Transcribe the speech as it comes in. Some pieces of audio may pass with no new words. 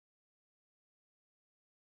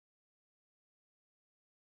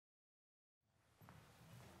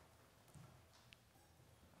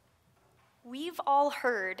We've all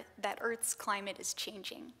heard that Earth's climate is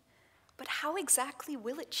changing, but how exactly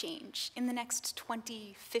will it change in the next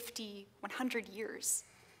 20, 50, 100 years?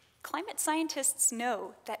 Climate scientists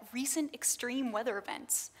know that recent extreme weather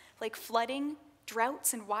events, like flooding,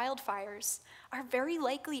 droughts, and wildfires, are very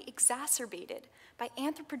likely exacerbated by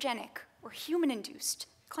anthropogenic or human-induced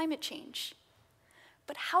climate change.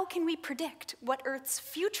 But how can we predict what Earth's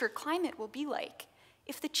future climate will be like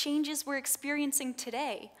if the changes we're experiencing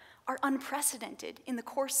today are unprecedented in the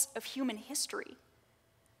course of human history?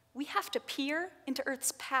 We have to peer into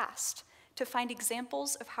Earth's past to find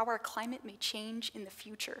examples of how our climate may change in the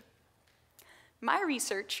future. My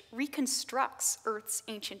research reconstructs Earth's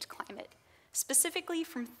ancient climate, specifically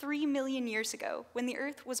from 3 million years ago, when the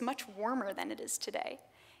Earth was much warmer than it is today.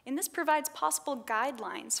 And this provides possible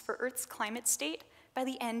guidelines for Earth's climate state by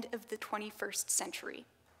the end of the 21st century.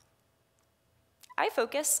 I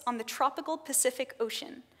focus on the tropical Pacific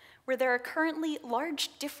Ocean, where there are currently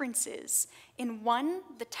large differences in 1,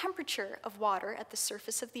 the temperature of water at the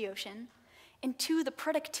surface of the ocean, and 2, the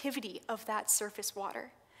productivity of that surface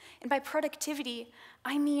water. And by productivity,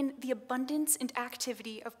 I mean the abundance and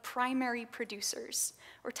activity of primary producers,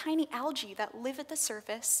 or tiny algae that live at the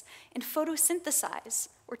surface and photosynthesize,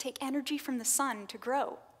 or take energy from the sun to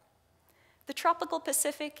grow. The tropical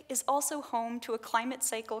Pacific is also home to a climate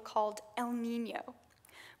cycle called El Niño,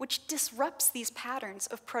 which disrupts these patterns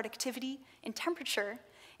of productivity and temperature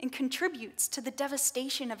and contributes to the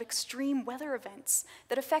devastation of extreme weather events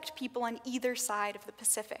that affect people on either side of the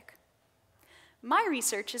Pacific. My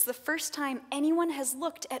research is the first time anyone has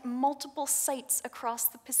looked at multiple sites across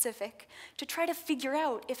the Pacific to try to figure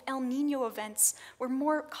out if El Niño events were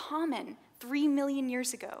more common 3 million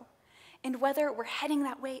years ago, and whether we're heading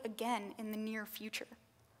that way again in the near future.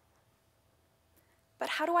 But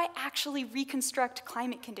how do I actually reconstruct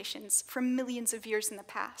climate conditions from millions of years in the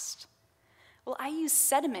past? Well, I use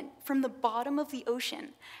sediment from the bottom of the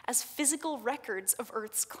ocean as physical records of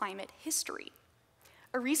Earth's climate history.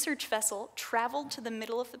 A research vessel traveled to the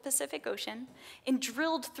middle of the Pacific Ocean and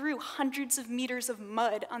drilled through hundreds of meters of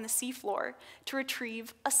mud on the seafloor to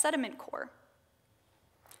retrieve a sediment core.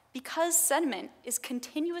 Because sediment is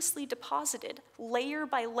continuously deposited layer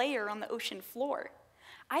by layer on the ocean floor,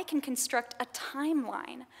 I can construct a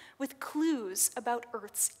timeline with clues about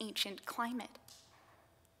Earth's ancient climate.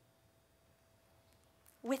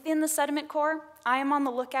 Within the sediment core, I am on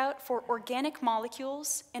the lookout for organic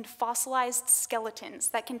molecules and fossilized skeletons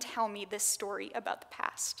that can tell me this story about the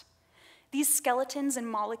past. These skeletons and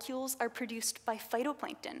molecules are produced by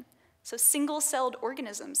phytoplankton, so single-celled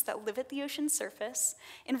organisms that live at the ocean's surface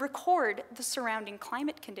and record the surrounding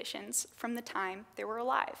climate conditions from the time they were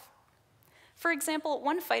alive. For example,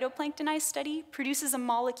 one phytoplankton I study produces a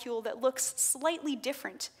molecule that looks slightly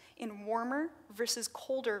different in warmer versus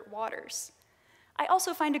colder waters. I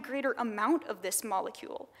also find a greater amount of this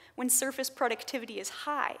molecule when surface productivity is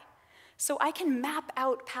high, so I can map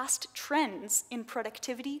out past trends in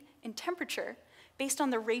productivity and temperature based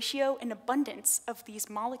on the ratio and abundance of these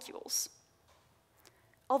molecules.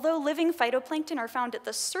 Although living phytoplankton are found at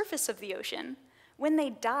the surface of the ocean, when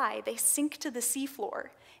they die, they sink to the seafloor,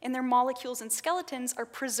 and their molecules and skeletons are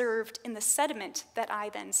preserved in the sediment that I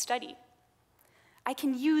then study. I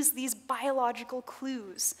can use these biological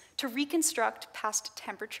clues to reconstruct past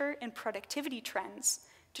temperature and productivity trends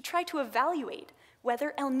to try to evaluate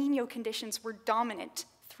whether El Niño conditions were dominant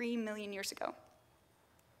 3 million years ago.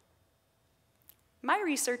 My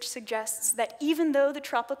research suggests that even though the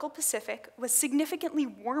tropical Pacific was significantly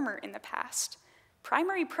warmer in the past,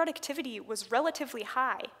 primary productivity was relatively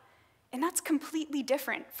high, and that's completely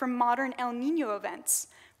different from modern El Niño events,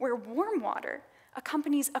 where warm water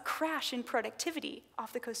accompanies a crash in productivity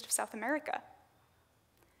off the coast of South America.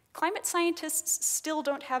 Climate scientists still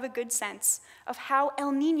don't have a good sense of how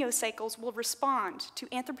El Niño cycles will respond to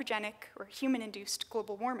anthropogenic or human-induced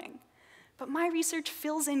global warming, but my research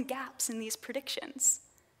fills in gaps in these predictions.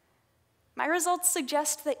 My results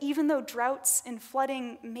suggest that even though droughts and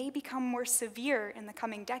flooding may become more severe in the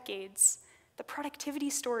coming decades, the productivity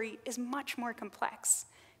story is much more complex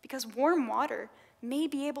because warm water may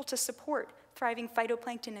be able to support thriving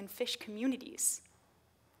phytoplankton and fish communities.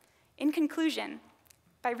 In conclusion,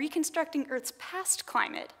 by reconstructing Earth's past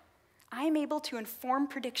climate, I am able to inform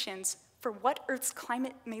predictions for what Earth's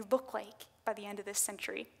climate may look like by the end of this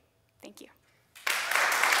century. Thank you.